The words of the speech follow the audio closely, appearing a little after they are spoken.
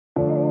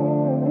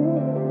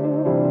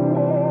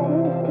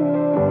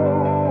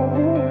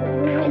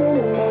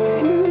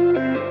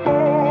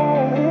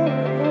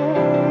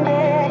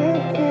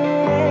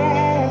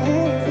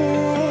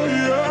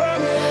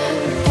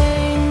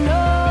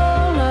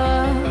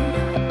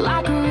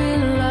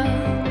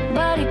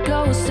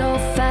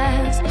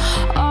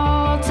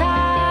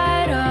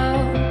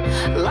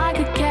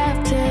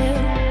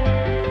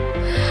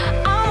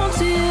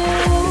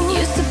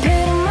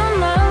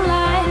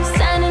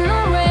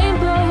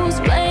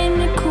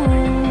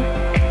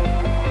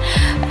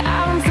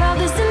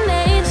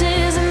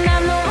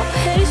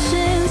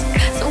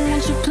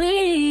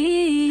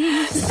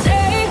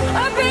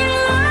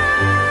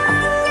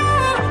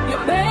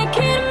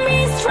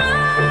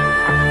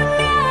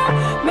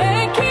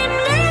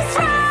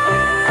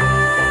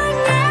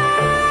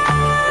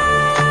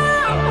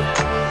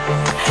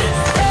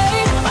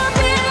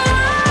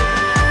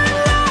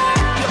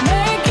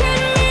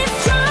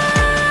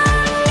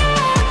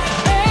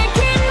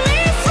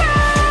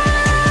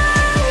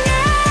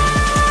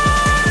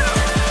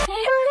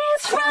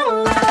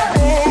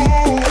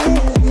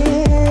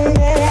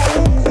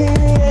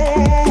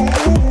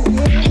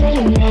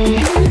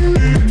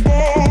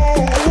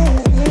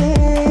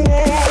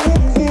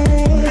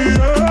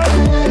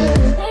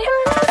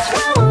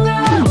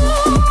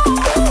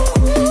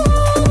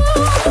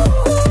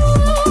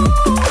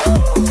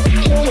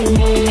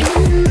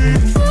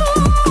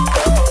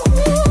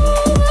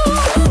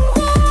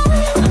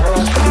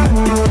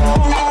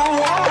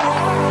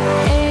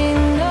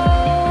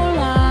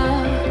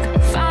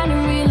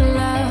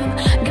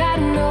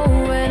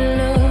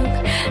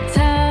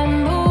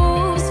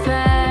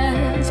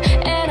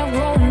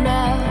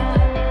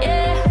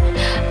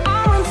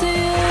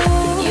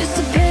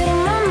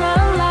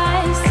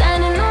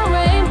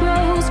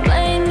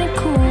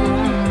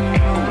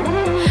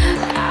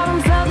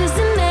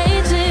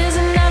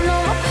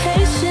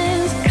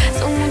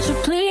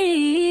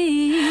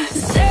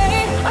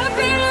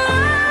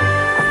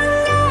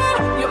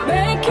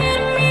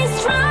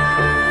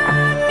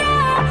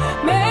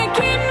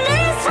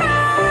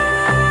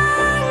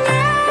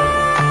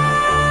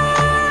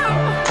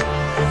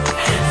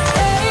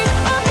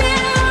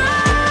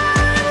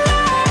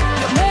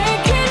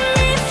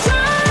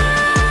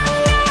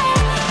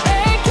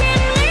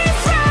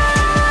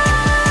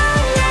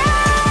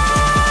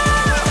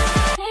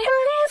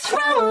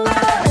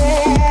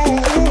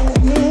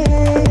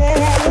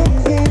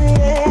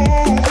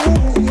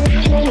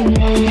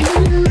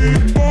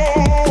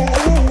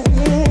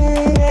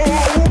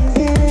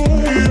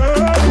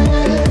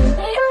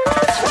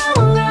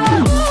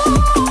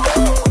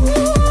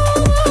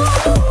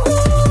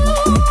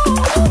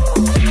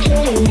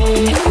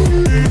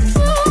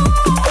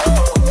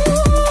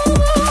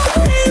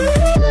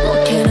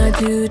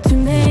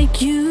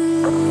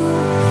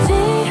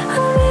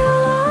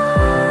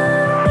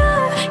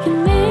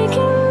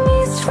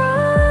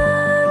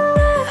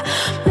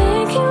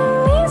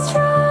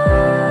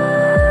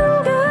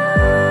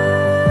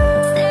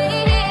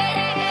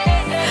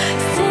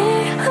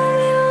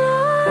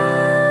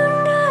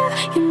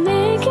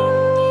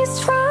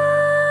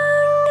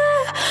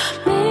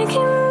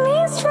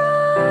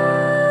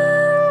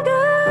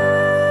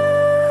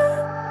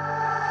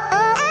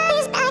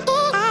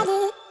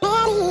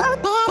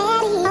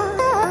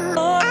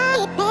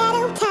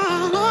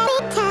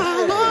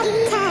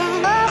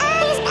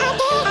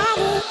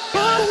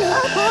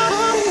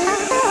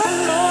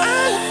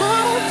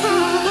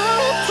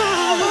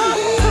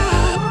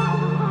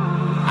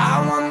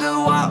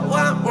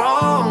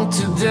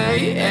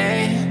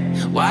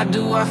Why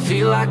do I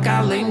feel like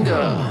I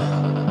linger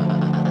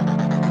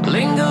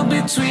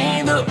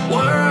between the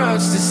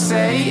words to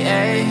say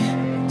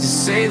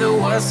the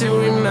words to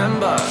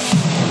remember.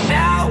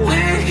 Now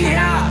we're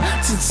here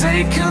to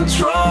take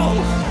control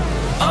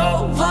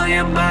over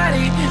your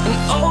body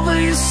and over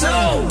your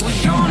soul.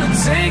 We're gonna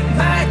take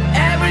back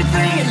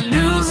everything and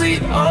lose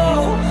it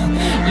all,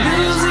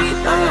 lose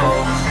it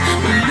all,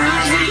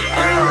 lose it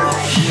all.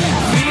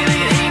 Feel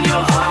it in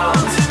your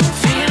arms,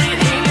 feel it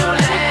in your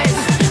legs,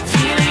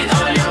 feel it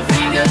on your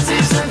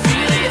fingertips and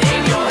feel it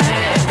in your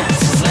head.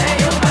 Just let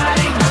your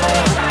body go,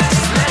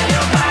 just let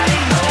your body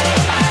go,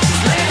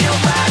 just let your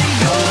body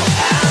go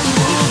and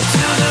move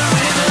to the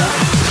rhythm.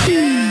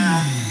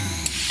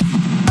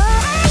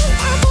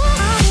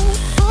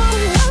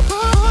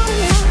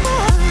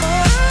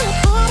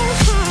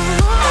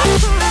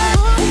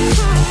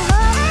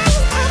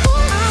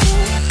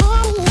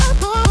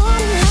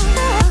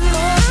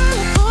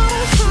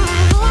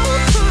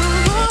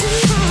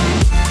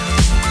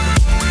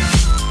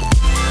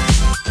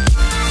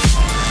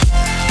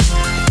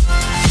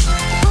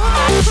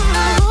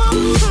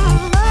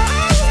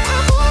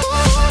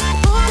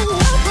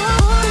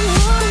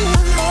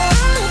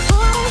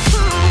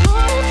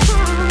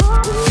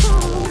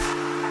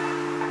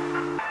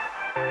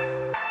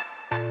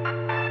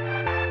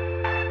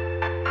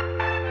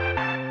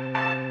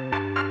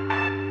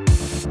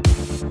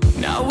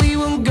 Now we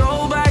won't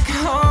go back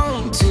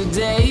home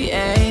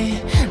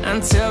today,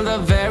 until the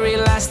very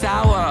last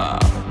hour.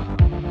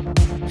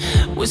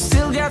 We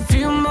still got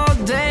few more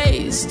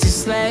days to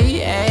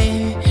slay,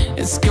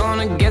 it's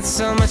gonna get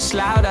so much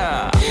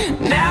louder.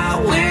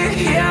 Now we're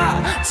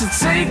here to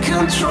take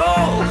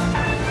control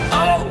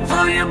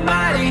over your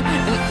body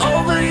and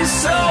over your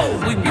soul.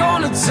 We're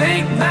gonna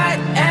take back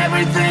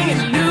everything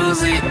and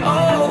lose it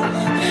all.